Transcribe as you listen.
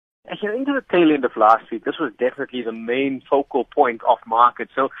into the tail end of last week, this was definitely the main focal point of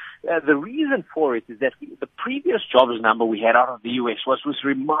markets. So the reason for it is that the previous jobs number we had out of the U.S. was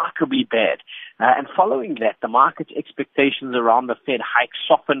remarkably bad. And following that, the market's expectations around the Fed hike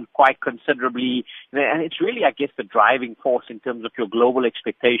softened quite considerably. And it's really, I guess, the driving force in terms of your global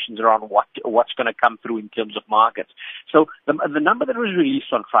expectations around what's going to come through in terms of markets. So the number that was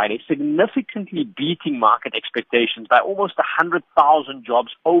released on Friday, significantly beating market expectations by almost 100,000 jobs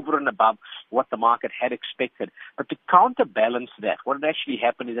over and above what the market had expected. But to counterbalance that, what had actually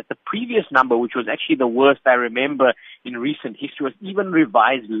happened is that the previous number, which was actually the worst I remember in recent history, was even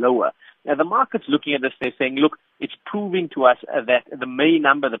revised lower. Now, the market's looking at this, they're saying, look, it's proving to us that the May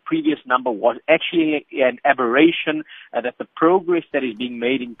number, the previous number, was actually an aberration, that the progress that is being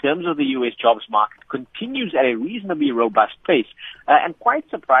made in terms of the U.S. jobs market continues at a reasonably robust pace. And quite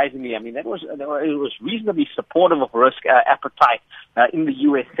surprisingly, I mean, it was reasonably supportive of risk appetite in the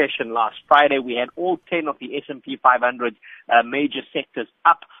U.S. session last Friday. We had all 10 of the S&P 500 major sectors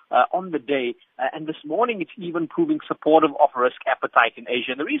up on the day. And this morning, it's even proving supportive of risk appetite in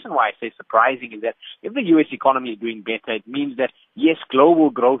Asia. And the reason why I say surprising is that if the U.S. economy is doing better, it means that, yes, global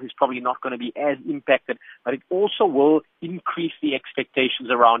growth is probably not going to be as impacted, but it also will increase the expectations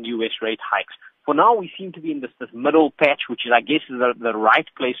around U.S. rate hikes. For now, we seem to be in this middle patch, which is, I guess, is the right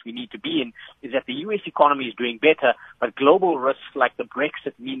place we need to be in, is that the U.S. economy is doing better, but global risks like the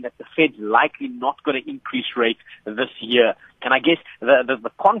Brexit mean that the Fed's likely not going to increase rates this year. And I guess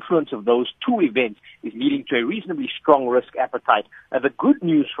the confluence of those two events is leading to a reasonably strong risk appetite. The good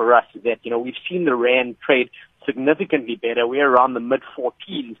news for us is that, we've seen the Rand trade significantly better. We're around the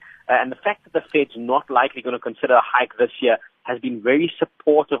mid-14s. And the fact that the Fed's not likely going to consider a hike this year has been very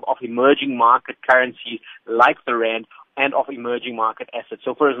supportive of emerging market currencies like the Rand and of emerging market assets.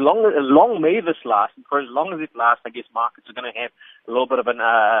 So for as long may this last, and for as long as it lasts, I guess markets are going to have a little bit of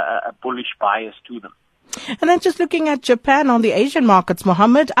a bullish bias to them. And then just looking at Japan on the Asian markets,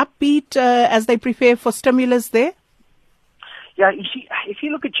 Mohammed, upbeat as they prepare for stimulus there? Yeah, you see, if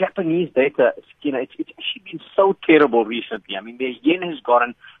you look at Japanese data, it's actually been so terrible recently. I mean, their yen has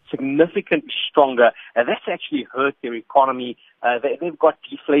gotten significantly stronger, and that's actually hurt their economy. They've got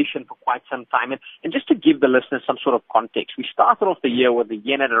deflation for quite some time. And just to give the listeners some sort of context, we started off the year with the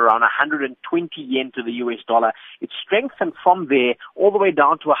yen at around 120 yen to the US dollar. It strengthened from there all the way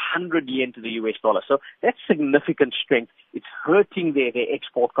down to 100 yen to the US dollar. So that's significant strength. It's hurting their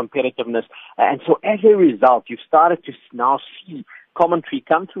export competitiveness. And so as a result, you've started to now see commentary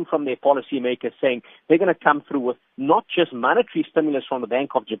come through from their policymakers saying they're going to come through with not just monetary stimulus from the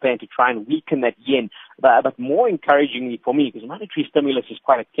Bank of Japan to try and weaken that yen, but more encouragingly for me, because monetary stimulus is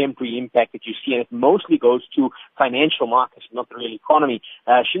quite a temporary impact that you see, and it mostly goes to financial markets, not the real economy.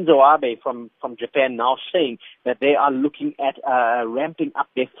 Shinzo Abe from Japan now saying that they are looking at ramping up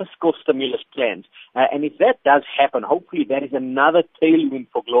their fiscal stimulus plans. And if that does happen, hopefully that is another tailwind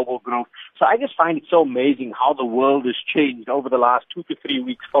for global growth. So I just find it so amazing how the world has changed over the last 2 to 3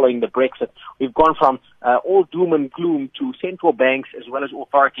 weeks following the Brexit. We've gone from all doom and gloom to central banks as well as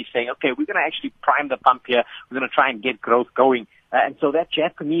authorities saying, okay, we're going to actually prime the pump here. We're going to try and get growth going. And so that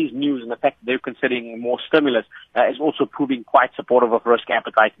Japanese news and the fact that they're considering more stimulus is also proving quite supportive of risk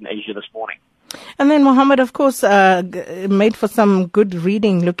appetite in Asia this morning. And then, Mohammed, of course, made for some good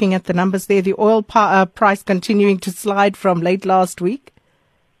reading looking at the numbers there. The oil price continuing to slide from late last week.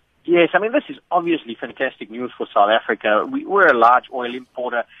 Yes, I mean, this is obviously fantastic news for South Africa. We're a large oil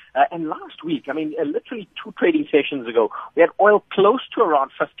importer. And last week, I mean, literally 2 trading sessions ago, we had oil close to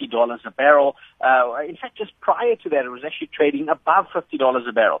around $50 a barrel. In fact, just prior to that, it was actually trading above $50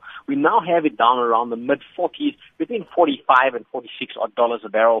 a barrel. We now have it down around the mid-40s, between $45 and $46 a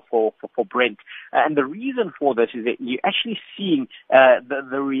barrel for Brent. And the reason for this is that you're actually seeing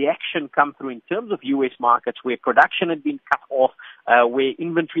the reaction come through in terms of U.S. markets where production had been cut off, where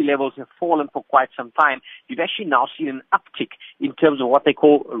inventory levels have fallen for quite some time. You've actually now seen an uptick in terms of what they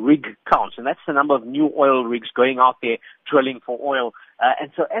call rig counts, and that's the number of new oil rigs going out there drilling for oil.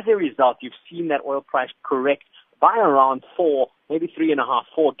 And so as a result, you've seen that oil price correct by around $4, maybe $3.50,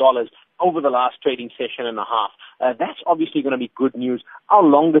 $4 over the last trading session and a half. That's obviously going to be good news. Our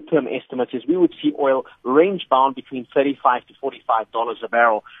longer-term estimates is we would see oil range-bound between $35 to $45 a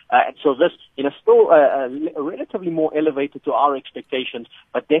barrel. And so this, still relatively more elevated to our expectations,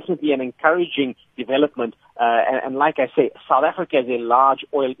 but definitely an encouraging development. And like I say, South Africa as a large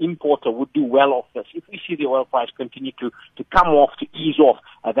oil importer would do well off this. If we see the oil price continue to come off, to ease off,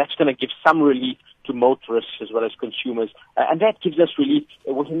 that's going to give some relief to motorists as well as consumers. And that gives us relief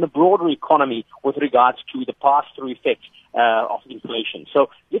within the broader economy with regards to the pass-through effect of inflation.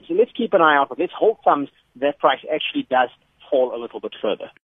 So let's keep an eye out for this. Hope comes that price actually does fall a little bit further.